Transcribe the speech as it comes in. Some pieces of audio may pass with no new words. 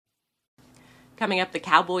Coming up, the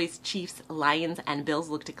Cowboys, Chiefs, Lions, and Bills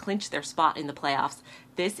look to clinch their spot in the playoffs.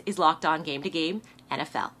 This is Locked On Game to Game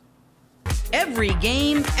NFL. Every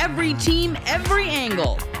game, every team, every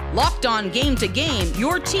angle. Locked On Game to Game,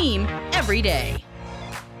 your team every day.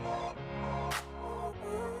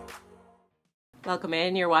 Welcome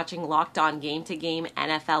in. You're watching Locked On Game to Game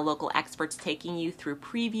NFL, local experts taking you through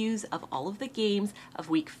previews of all of the games of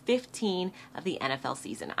Week 15 of the NFL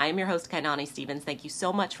season. I am your host, Kainani Stevens. Thank you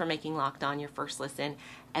so much for making Locked On your first listen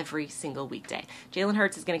every single weekday. Jalen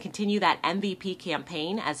Hurts is going to continue that MVP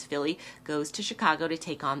campaign as Philly goes to Chicago to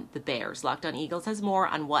take on the Bears. Locked On Eagles has more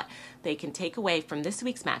on what they can take away from this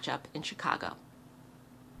week's matchup in Chicago.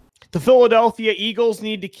 The Philadelphia Eagles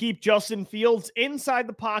need to keep Justin Fields inside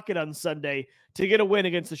the pocket on Sunday to get a win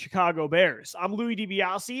against the Chicago Bears. I'm Louis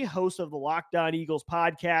DiBiase, host of the Locked On Eagles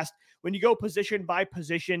podcast. When you go position by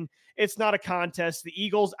position, it's not a contest. The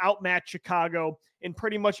Eagles outmatch Chicago in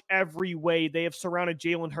pretty much every way. They have surrounded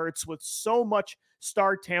Jalen Hurts with so much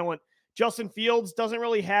star talent. Justin Fields doesn't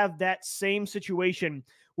really have that same situation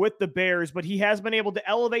with the Bears, but he has been able to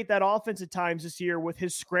elevate that offense at times this year with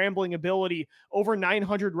his scrambling ability. Over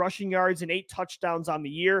 900 rushing yards and 8 touchdowns on the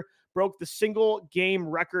year. Broke the single game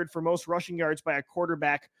record for most rushing yards by a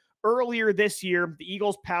quarterback earlier this year. The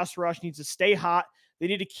Eagles pass rush needs to stay hot. They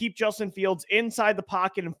need to keep Justin Fields inside the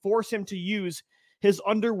pocket and force him to use his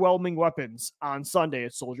underwhelming weapons on Sunday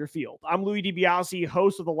at Soldier Field. I'm Louis DiBiase,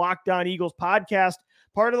 host of the Locked On Eagles podcast,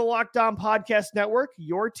 part of the Locked On Podcast Network,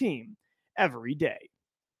 your team every day.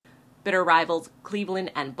 Bitter rivals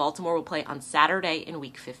Cleveland and Baltimore will play on Saturday in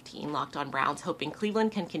Week 15. Locked On Browns hoping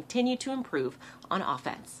Cleveland can continue to improve on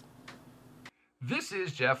offense. This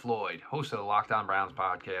is Jeff Lloyd, host of the Locked On Browns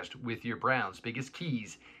podcast, with your Browns' biggest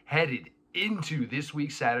keys headed into this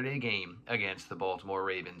week's Saturday game against the Baltimore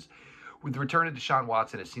Ravens. With the return of Deshaun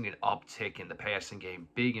Watson, has seen an uptick in the passing game.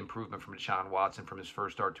 Big improvement from Deshaun Watson from his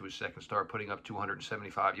first start to his second start, putting up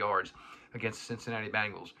 275 yards against the Cincinnati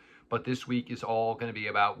Bengals. But this week is all going to be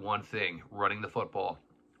about one thing, running the football.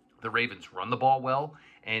 The Ravens run the ball well,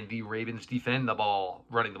 and the Ravens defend the ball,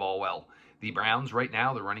 running the ball well. The Browns right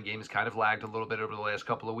now, the running game has kind of lagged a little bit over the last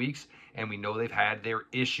couple of weeks, and we know they've had their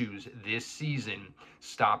issues this season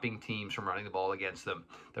stopping teams from running the ball against them.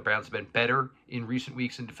 The Browns have been better in recent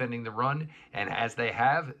weeks in defending the run, and as they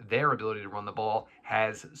have, their ability to run the ball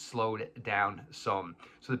has slowed down some.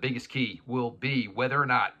 So the biggest key will be whether or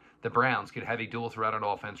not the Browns can have a dual threat on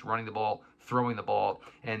offense, running the ball, throwing the ball,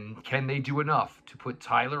 and can they do enough to put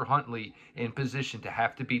Tyler Huntley in position to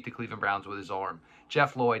have to beat the Cleveland Browns with his arm?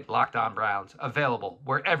 Jeff Lloyd, Locked On Browns, available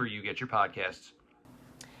wherever you get your podcasts.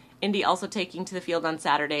 Indy also taking to the field on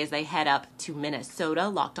Saturday as they head up to Minnesota.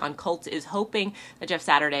 Locked On Colts is hoping that Jeff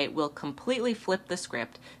Saturday will completely flip the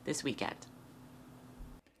script this weekend.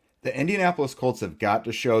 The Indianapolis Colts have got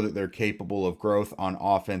to show that they're capable of growth on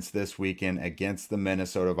offense this weekend against the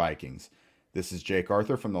Minnesota Vikings. This is Jake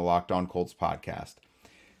Arthur from the Locked On Colts podcast.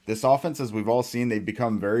 This offense, as we've all seen, they've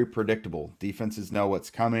become very predictable. Defenses know what's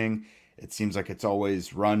coming. It seems like it's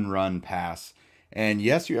always run, pass. And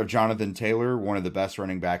yes, you have Jonathan Taylor, one of the best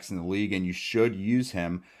running backs in the league, and you should use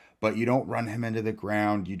him, but you don't run him into the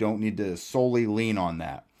ground. You don't need to solely lean on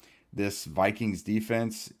that. This Vikings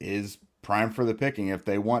defense is prime for the picking if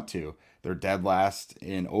they want to. They're dead last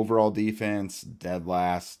in overall defense, dead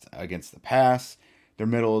last against the pass. They're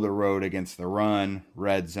middle of the road against the run,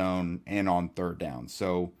 red zone, and on third down.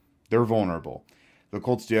 So they're vulnerable. The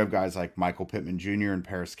Colts do have guys like Michael Pittman Jr. and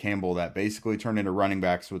Paris Campbell that basically turn into running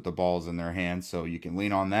backs with the balls in their hands, so you can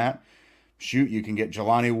lean on that. Shoot, you can get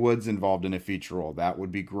Jelani Woods involved in a feature role. That would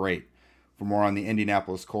be great. For more on the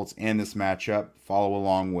Indianapolis Colts and this matchup, follow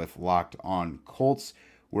along with Locked On Colts.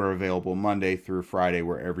 We're available Monday through Friday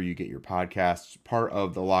wherever you get your podcasts. Part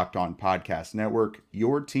of the Locked On Podcast Network,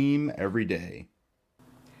 your team every day.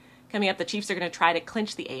 Coming up, the Chiefs are going to try to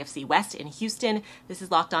clinch the AFC West in Houston. This is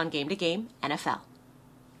Locked On Game to Game NFL.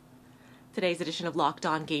 Today's edition of Locked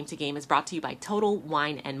On Game to Game is brought to you by Total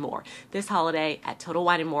Wine & More. This holiday at Total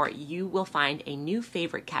Wine & More, you will find a new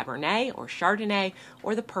favorite Cabernet or Chardonnay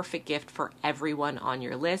or the perfect gift for everyone on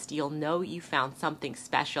your list. You'll know you found something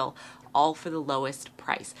special, all for the lowest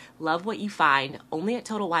price. Love what you find only at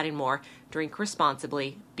Total Wine & More. Drink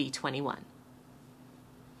responsibly. Be 21.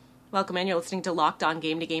 Welcome in. You're listening to Locked On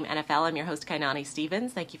Game to Game NFL. I'm your host, Kainani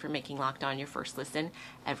Stevens. Thank you for making Locked On your first listen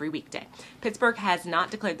every weekday. Pittsburgh has not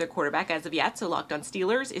declared their quarterback as of yet, so Locked On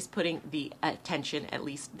Steelers is putting the attention, at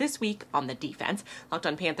least this week, on the defense. Locked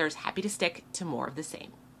On Panthers happy to stick to more of the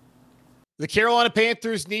same. The Carolina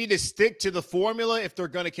Panthers need to stick to the formula if they're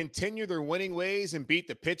going to continue their winning ways and beat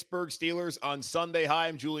the Pittsburgh Steelers on Sunday. Hi,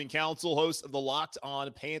 I'm Julian Council, host of the Locked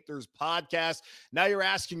On Panthers podcast. Now you're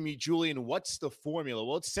asking me, Julian, what's the formula?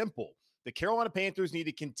 Well, it's simple. The Carolina Panthers need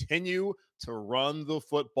to continue to run the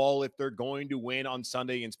football if they're going to win on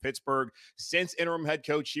Sunday against Pittsburgh. Since interim head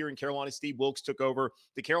coach here in Carolina, Steve Wilks, took over,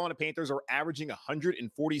 the Carolina Panthers are averaging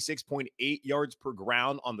 146.8 yards per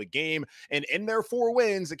ground on the game. And in their 4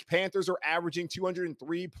 wins, the Panthers are averaging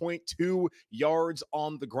 203.2 yards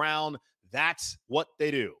on the ground. That's what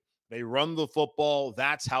they do. They run the football.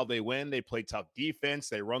 That's how they win. They play tough defense.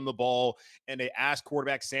 They run the ball, and they ask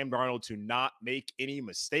quarterback Sam Darnold to not make any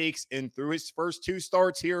mistakes. And through his first 2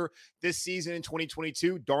 starts here this season in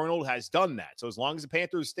 2022, Darnold has done that. So as long as the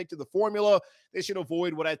Panthers stick to the formula, they should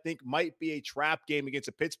avoid what I think might be a trap game against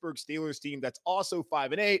a Pittsburgh Steelers team that's also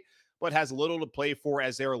 5-8, but has little to play for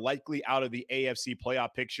as they're likely out of the AFC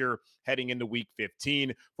playoff picture heading into Week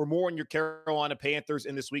 15. For more on your Carolina Panthers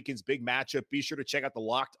in this weekend's big matchup, be sure to check out the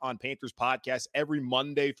Locked On Panthers podcast every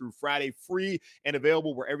Monday through Friday, free and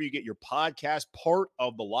available wherever you get your podcast, part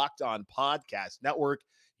of the Locked On Podcast Network,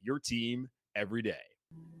 your team every day.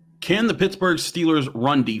 Can the Pittsburgh Steelers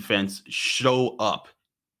run defense show up?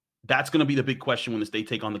 That's going to be the big question when they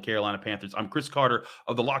take on the Carolina Panthers. I'm Chris Carter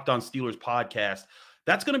of the Locked On Steelers podcast.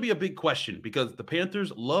 That's going to be a big question because the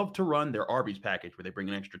Panthers love to run their Arby's package where they bring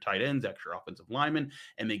in extra tight ends, extra offensive linemen,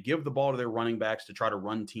 and they give the ball to their running backs to try to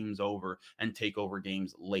run teams over and take over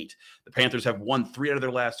games late. The Panthers have won 3 out of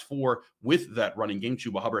their last 4 with that running game.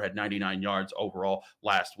 Chuba Hubbard had 99 yards overall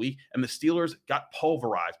last week, and the Steelers got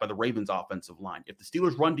pulverized by the Ravens offensive line. If the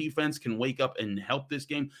Steelers run defense can wake up and help this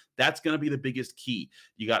game, that's going to be the biggest key.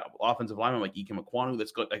 You got offensive linemen like Ikem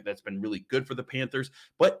Ekwonu that's been really good for the Panthers,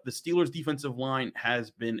 but the Steelers defensive line has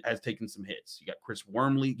taken some hits. You got Chris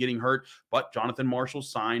Wormley getting hurt, but Jonathan Marshall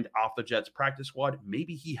signed off the Jets practice squad.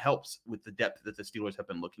 Maybe he helps with the depth that the Steelers have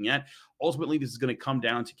been looking at. Ultimately, this is going to come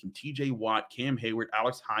down to can TJ Watt, Cam Hayward,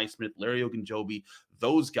 Alex Highsmith, Larry Ogunjobi,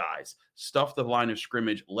 those guys stuff the line of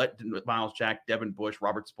scrimmage, let Miles Jack, Devin Bush,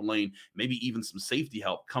 Robert Spillane, maybe even some safety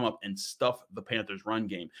help come up and stuff the Panthers run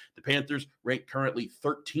game. The Panthers rank currently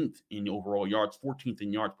 13th in overall yards, 14th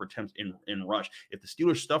in yards per attempt in rush. If the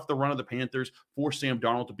Steelers stuff the run of the Panthers, force Sam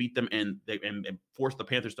Darnold to beat them and force the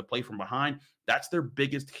Panthers to play from behind, that's their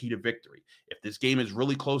biggest key to victory. If this game is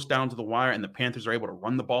really close down to the wire and the Panthers are able to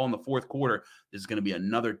run the ball in the 4th quarter, this is going to be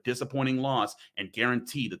another disappointing loss and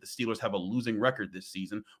guarantee that the Steelers have a losing record this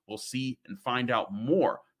season. We'll see and find out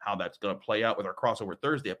more how that's going to play out with our crossover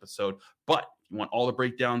Thursday episode. But if you want all the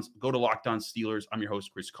breakdowns, go to Locked On Steelers. I'm your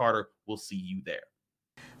host, Chris Carter. We'll see you there.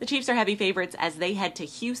 The Chiefs are heavy favorites as they head to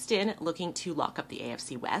Houston looking to lock up the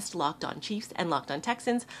AFC West. Locked On Chiefs and Locked On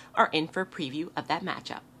Texans are in for a preview of that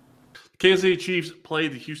matchup. Kansas City Chiefs play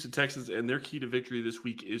the Houston Texans, and their key to victory this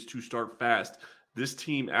week is to start fast. This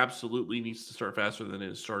team absolutely needs to start faster than it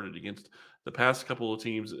has started against the past couple of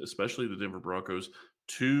teams, especially the Denver Broncos.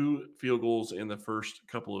 2 field goals in the first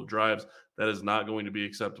couple of drives. That is not going to be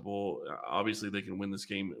acceptable. Obviously, they can win this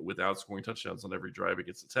game without scoring touchdowns on every drive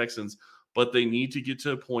against the Texans, but they need to get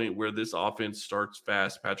to a point where this offense starts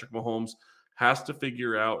fast. Patrick Mahomes has to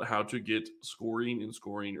figure out how to get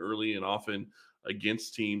scoring early and often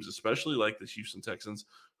against teams, especially like the Houston Texans,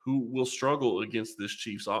 who will struggle against this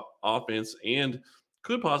Chiefs offense and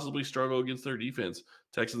could possibly struggle against their defense.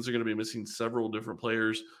 Texans are going to be missing several different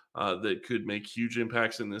players that could make huge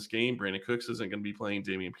impacts in this game. Brandon Cooks isn't going to be playing.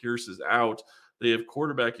 Dameon Pierce is out. They have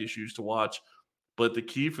quarterback issues to watch. But the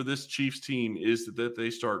key for this Chiefs team is that they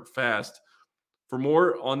start fast. For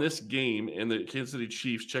more on this game and the Kansas City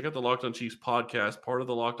Chiefs, check out the Locked On Chiefs podcast, part of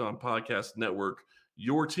the Locked On Podcast Network,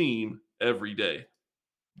 your team every day.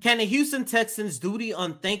 Can the Houston Texans do the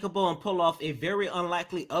unthinkable and pull off a very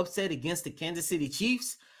unlikely upset against the Kansas City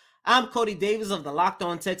Chiefs? I'm Cody Davis of the Locked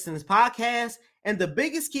On Texans podcast, and the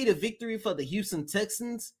biggest key to victory for the Houston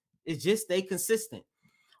Texans is just stay consistent.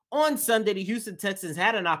 On Sunday, the Houston Texans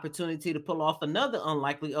had an opportunity to pull off another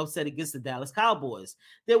unlikely upset against the Dallas Cowboys.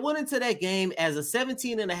 They went into that game as a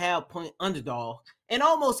 17.5-point underdog and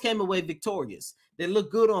almost came away victorious. They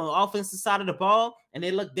looked good on the offensive side of the ball, and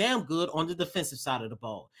they looked damn good on the defensive side of the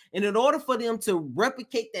ball. And in order for them to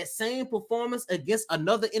replicate that same performance against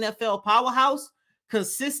another NFL powerhouse,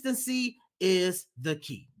 consistency is the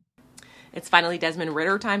key. It's finally Desmond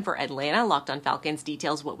Ridder time for Atlanta. Locked On Falcons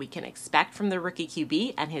details what we can expect from the rookie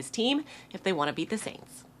QB and his team if they want to beat the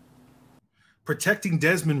Saints. Protecting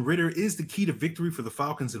Desmond Ridder is the key to victory for the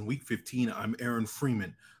Falcons in Week 15. I'm Aaron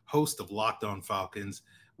Freeman, host of Locked On Falcons.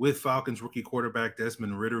 With Falcons rookie quarterback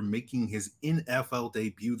Desmond Ridder making his NFL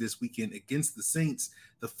debut this weekend against the Saints,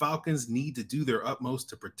 the Falcons need to do their utmost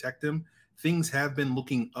to protect him. things have been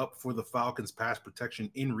looking up for the Falcons pass protection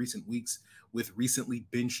in recent weeks, with recently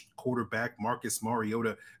benched quarterback Marcus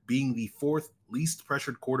Mariota being the fourth least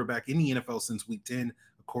pressured quarterback in the NFL since week 10,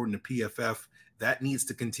 according to PFF. That needs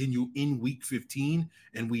to continue in week 15,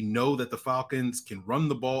 and we know that the Falcons can run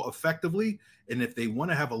the ball effectively, and if they want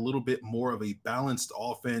to have a little bit more of a balanced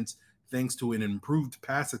offense, thanks to an improved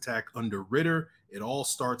pass attack under Ridder, it all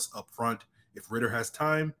starts up front. If Ridder has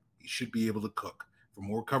time, he should be able to cook. For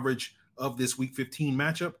more coverage of this Week 15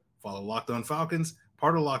 matchup, follow Locked On Falcons,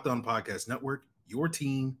 part of Locked On Podcast Network, your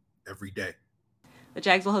team every day. The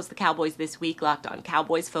Jags will host the Cowboys this week. Locked On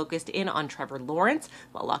Cowboys focused in on Trevor Lawrence,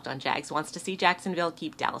 while Locked On Jags wants to see Jacksonville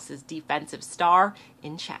keep Dallas's defensive star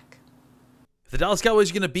in check. If the Dallas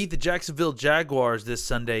Cowboys are going to beat the Jacksonville Jaguars this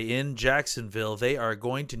Sunday in Jacksonville, they are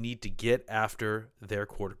going to need to get after their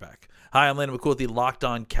quarterback. Hi, I'm Landon McCool with the Locked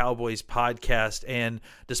On Cowboys podcast, and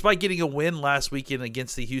despite getting a win last weekend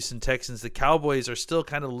against the Houston Texans, the Cowboys are still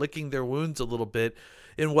kind of licking their wounds a little bit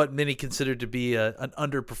in what many consider to be an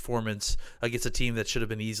underperformance against a team that should have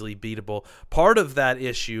been easily beatable. Part of that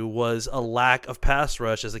issue was a lack of pass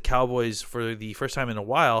rush, as the Cowboys, for the first time in a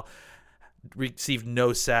while, received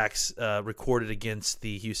no sacks recorded against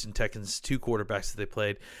the Houston Texans, two quarterbacks that they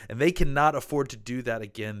played, and they cannot afford to do that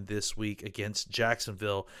again this week against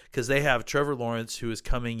Jacksonville, because they have Trevor Lawrence, who is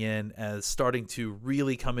coming in as starting to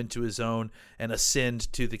really come into his own and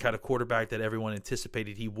ascend to the kind of quarterback that everyone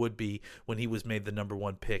anticipated he would be when he was made the number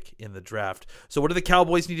one pick in the draft. So what do the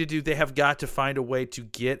Cowboys need to do? They have got to find a way to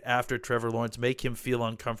get after Trevor Lawrence, make him feel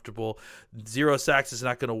uncomfortable. 0 sacks is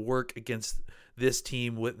not going to work against this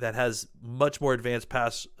team that has much more advanced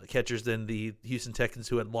pass catchers than the Houston Texans,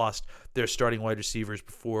 who had lost their starting wide receivers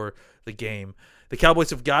before the game. The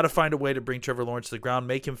Cowboys have got to find a way to bring Trevor Lawrence to the ground,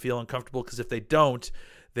 make him feel uncomfortable, because if they don't,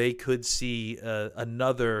 they could see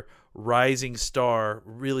another rising star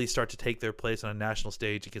really start to take their place on a national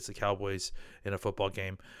stage against the Cowboys in a football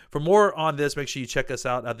game. For more on this, make sure you check us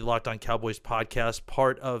out at the Locked On Cowboys podcast,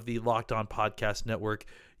 part of the Locked On Podcast Network,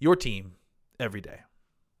 your team every day.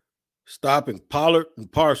 Stopping Pollard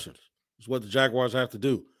and Parsons is what the Jaguars have to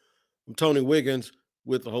do. I'm Tony Wiggins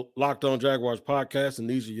with the Locked On Jaguars podcast, and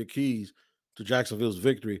these are your keys to Jacksonville's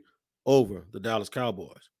victory over the Dallas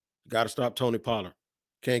Cowboys. You got to stop Tony Pollard.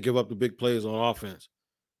 Can't give up the big plays on offense.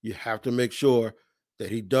 You have to make sure that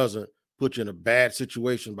he doesn't put you in a bad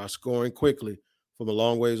situation by scoring quickly from a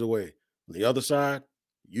long ways away. On the other side,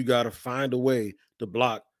 you got to find a way to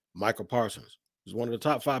block Michael Parsons. He's one of the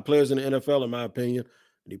top 5 players in the NFL, in my opinion.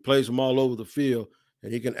 And he plays from all over the field,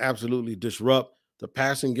 and he can absolutely disrupt the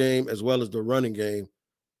passing game as well as the running game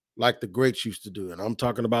like the greats used to do. And I'm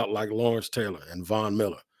talking about like Lawrence Taylor and Von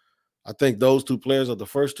Miller. I think those two players are the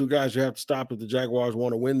first 2 guys you have to stop if the Jaguars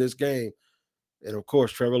want to win this game. And, of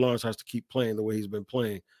course, Trevor Lawrence has to keep playing the way he's been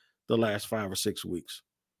playing the last 5 or 6 weeks.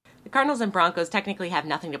 The Cardinals and Broncos technically have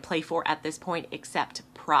nothing to play for at this point except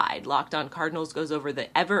pride. Locked On Cardinals goes over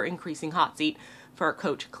the ever-increasing hot seat for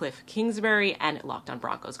coach Cliff Kingsbury, and Locked On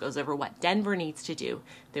Broncos goes over what Denver needs to do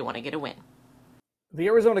if they want to get a win. The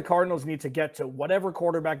Arizona Cardinals need to get to whatever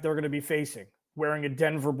quarterback they're going to be facing wearing a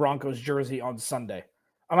Denver Broncos jersey on Sunday.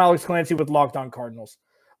 I'm Alex Clancy with Locked On Cardinals.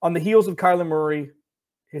 On the heels of Kyler Murray,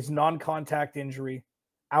 his non-contact injury,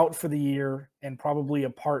 out for the year and probably a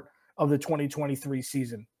part of the 2023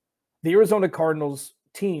 season, the Arizona Cardinals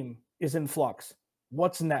team is in flux.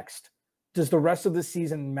 What's next? Does the rest of the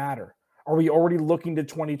season matter? Are we already looking to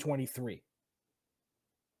 2023?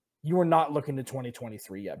 You are not looking to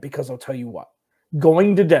 2023 yet, because I'll tell you what,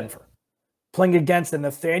 going to Denver, playing against the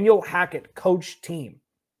Nathaniel Hackett coach team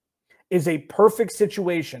is a perfect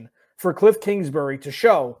situation for Cliff Kingsbury to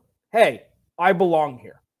show, hey, I belong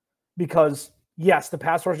here. Because yes, the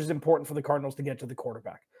pass rush is important for the Cardinals to get to the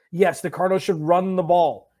quarterback. Yes, the Cardinals should run the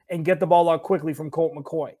ball and get the ball out quickly from Colt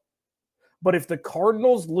McCoy. But if the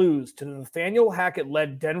Cardinals lose to the Nathaniel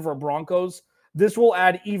Hackett-led Denver Broncos, this will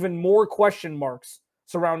add even more question marks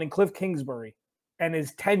surrounding Cliff Kingsbury and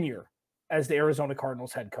his tenure as the Arizona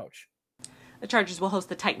Cardinals head coach. The Chargers will host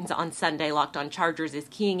the Titans on Sunday. Locked On Chargers is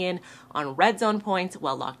keying in on red zone points,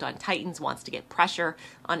 while Locked On Titans wants to get pressure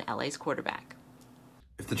on LA's quarterback.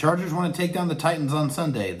 If the Chargers want to take down the Titans on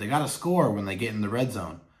Sunday, they got to score when they get in the red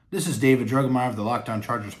zone. This is David Drogemeyer of the Locked On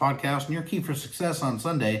Chargers podcast, and your key for success on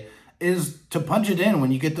Sunday is to punch it in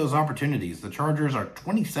when you get those opportunities. The Chargers are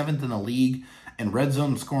 27th in the league in red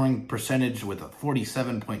zone scoring percentage with a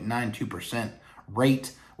 47.92%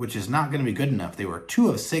 rate, which is not going to be good enough. They were 2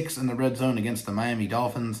 of 6 in the red zone against the Miami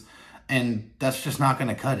Dolphins, and that's just not going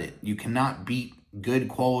to cut it. You cannot beat good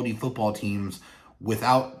quality football teams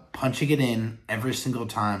without punching it in every single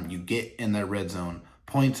time you get in their red zone.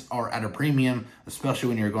 Points are at a premium, especially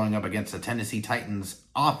when you're going up against the Tennessee Titans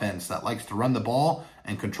offense that likes to run the ball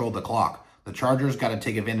and control the clock. The Chargers got to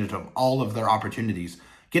take advantage of all of their opportunities.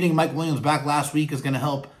 Getting Mike Williams back last week is going to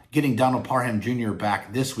help. Getting Donald Parham Jr.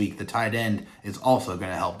 back this week, the tight end, is also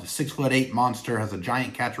going to help. The 6'8" monster has a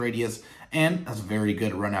giant catch radius and has very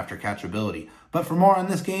good run after catch ability. But for more on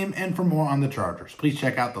this game and for more on the Chargers, please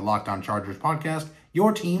check out the Locked On Chargers podcast,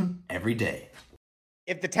 your team every day.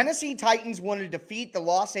 If the Tennessee Titans want to defeat the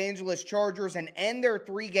Los Angeles Chargers and end their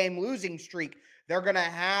 3-game losing streak, they're going to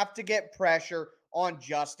have to get pressure on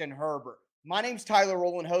Justin Herbert. My name's Tyler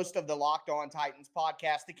Rowland, host of the Locked On Titans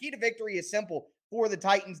podcast. The key to victory is simple for the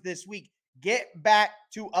Titans this week. Get back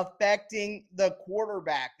to affecting the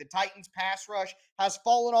quarterback. The Titans pass rush has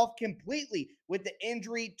fallen off completely with the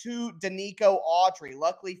injury to Denico Autry.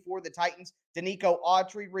 Luckily for the Titans, Denico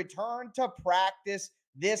Autry returned to practice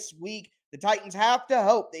this week. The Titans have to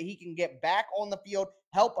hope that he can get back on the field,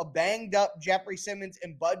 help a banged up Jeffrey Simmons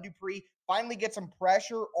and Bud Dupree finally get some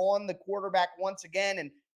pressure on the quarterback once again. And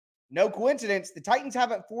no coincidence, the Titans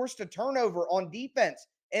haven't forced a turnover on defense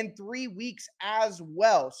in 3 weeks as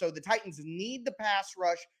well. So the Titans need the pass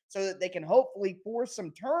rush so that they can hopefully force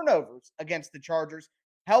some turnovers against the Chargers,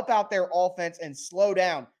 help out their offense, and slow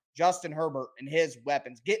down Justin Herbert and his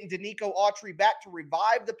weapons. Getting Denico Autry back to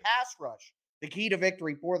revive the pass rush, the key to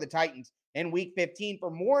victory for the Titans in Week 15. For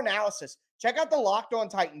more analysis, check out the Locked On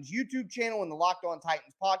Titans YouTube channel and the Locked On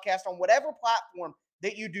Titans podcast on whatever platform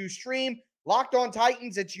that you do stream. Locked On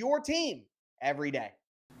Titans, it's your team every day.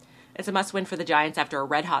 It's a must-win for the Giants after a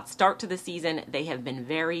red-hot start to the season. They have been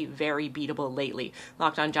very, very beatable lately.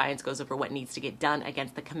 Locked On Giants goes over what needs to get done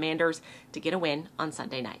against the Commanders to get a win on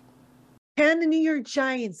Sunday night. Can the New York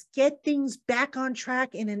Giants get things back on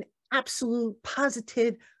track in an absolute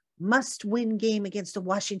positive must-win game against the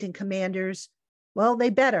Washington Commanders? Well, they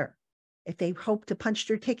better, if they hope to punch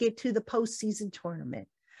their ticket to the postseason tournament.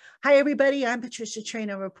 Hi, everybody. I'm Patricia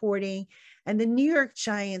Traina reporting, and the New York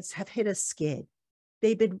Giants have hit a skid.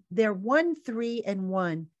 They're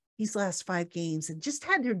 1-3-1 these last 5 games and just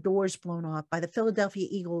had their doors blown off by the Philadelphia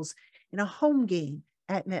Eagles in a home game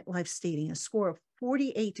at MetLife Stadium, a score of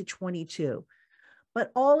 48-22.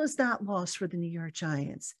 But all is not lost for the New York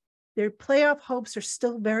Giants. Their playoff hopes are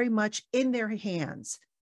still very much in their hands.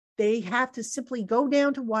 They have to simply go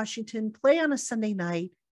down to Washington, play on a Sunday night,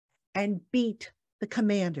 and beat the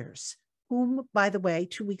Commanders, whom, by the way,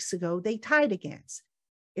 2 weeks ago, they tied against.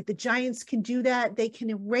 If the Giants can do that, they can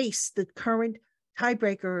erase the current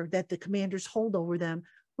tiebreaker that the Commanders hold over them,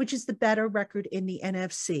 which is the better record in the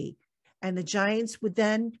NFC. And the Giants would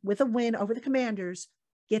then, with a win over the Commanders,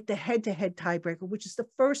 get the head-to-head tiebreaker, which is the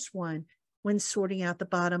first one when sorting out the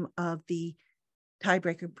bottom of the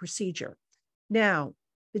tiebreaker procedure. Now,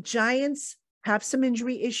 the Giants have some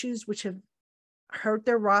injury issues which have hurt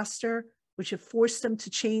their roster, which have forced them to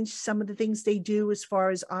change some of the things they do as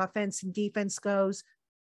far as offense and defense goes.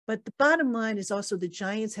 But the bottom line is also the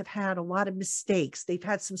Giants have had a lot of mistakes. They've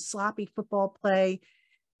had some sloppy football play,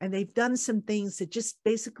 and they've done some things that just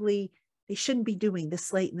basically they shouldn't be doing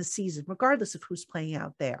this late in the season, regardless of who's playing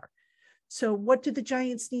out there. So what do the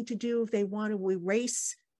Giants need to do if they want to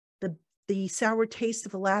erase the sour taste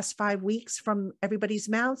of the last 5 weeks from everybody's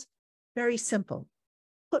mouths? Very simple.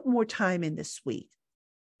 Put more time in this week.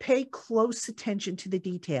 Pay close attention to the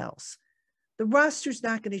details. The roster's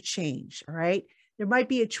not going to change, all right? There might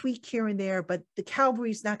be a tweak here and there, but the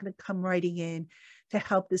cavalry's not going to come riding in to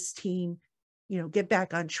help this team, get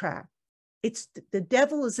back on track. It's the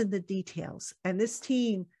devil is in the details. And this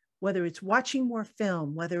team, whether it's watching more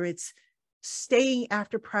film, whether it's staying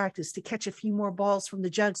after practice to catch a few more balls from the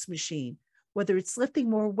jugs machine, whether it's lifting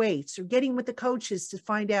more weights or getting with the coaches to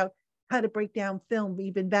find out how to break down film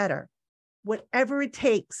even better, whatever it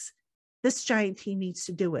takes, this Giant team needs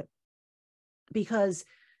to do it because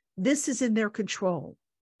this is in their control.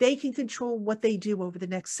 They can control what they do over the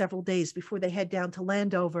next several days before they head down to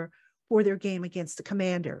Landover for their game against the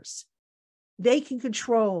Commanders. They can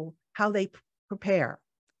control how they prepare.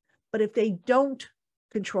 But if they don't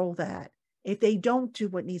control that, if they don't do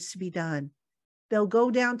what needs to be done, they'll go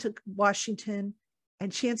down to Washington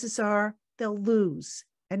and chances are they'll lose.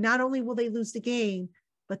 And not only will they lose the game,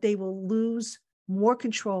 but they will lose more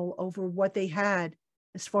control over what they had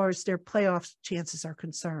as far as their playoff chances are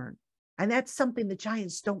concerned. And that's something the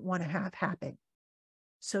Giants don't want to have happen.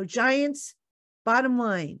 So Giants, bottom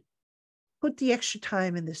line, put the extra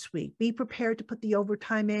time in this week. Be prepared to put the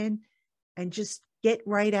overtime in and just get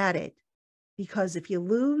right at it. Because if you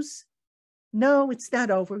lose, no, it's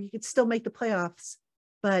not over. You can still make the playoffs,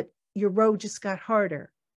 but your road just got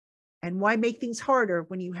harder. And why make things harder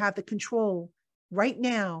when you have the control right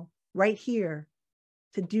now, right here,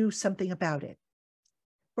 to do something about it.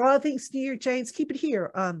 For all things New York Giants, keep it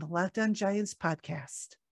here on the Locked On Giants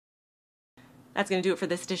podcast. That's going to do it for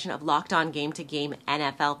this edition of Locked On Game to Game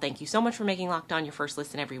NFL. Thank you so much for making Locked On your first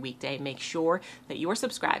listen every weekday. Make sure that you're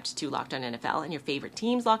subscribed to Locked On NFL and your favorite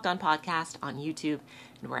teams Locked On podcast on YouTube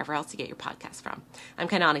and wherever else you get your podcasts from. I'm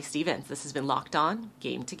Kanani Stevens. This has been Locked On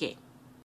Game to Game.